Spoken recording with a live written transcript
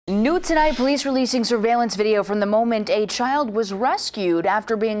New tonight, police releasing surveillance video from the moment a child was rescued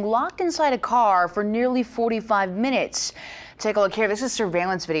after being locked inside a car for nearly 45 minutes. Take a look here. This is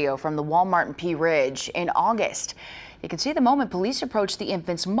surveillance video from the Walmart in Pea Ridge in August. You can see the moment police approached the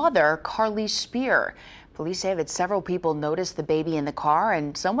infant's mother, Carly Spear. Police say that several people noticed the baby in the car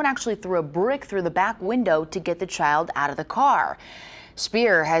and someone actually threw a brick through the back window to get the child out of the car.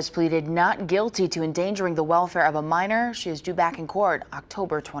 Spear has pleaded not guilty to endangering the welfare of a minor. She is due back in court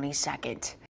October 22nd.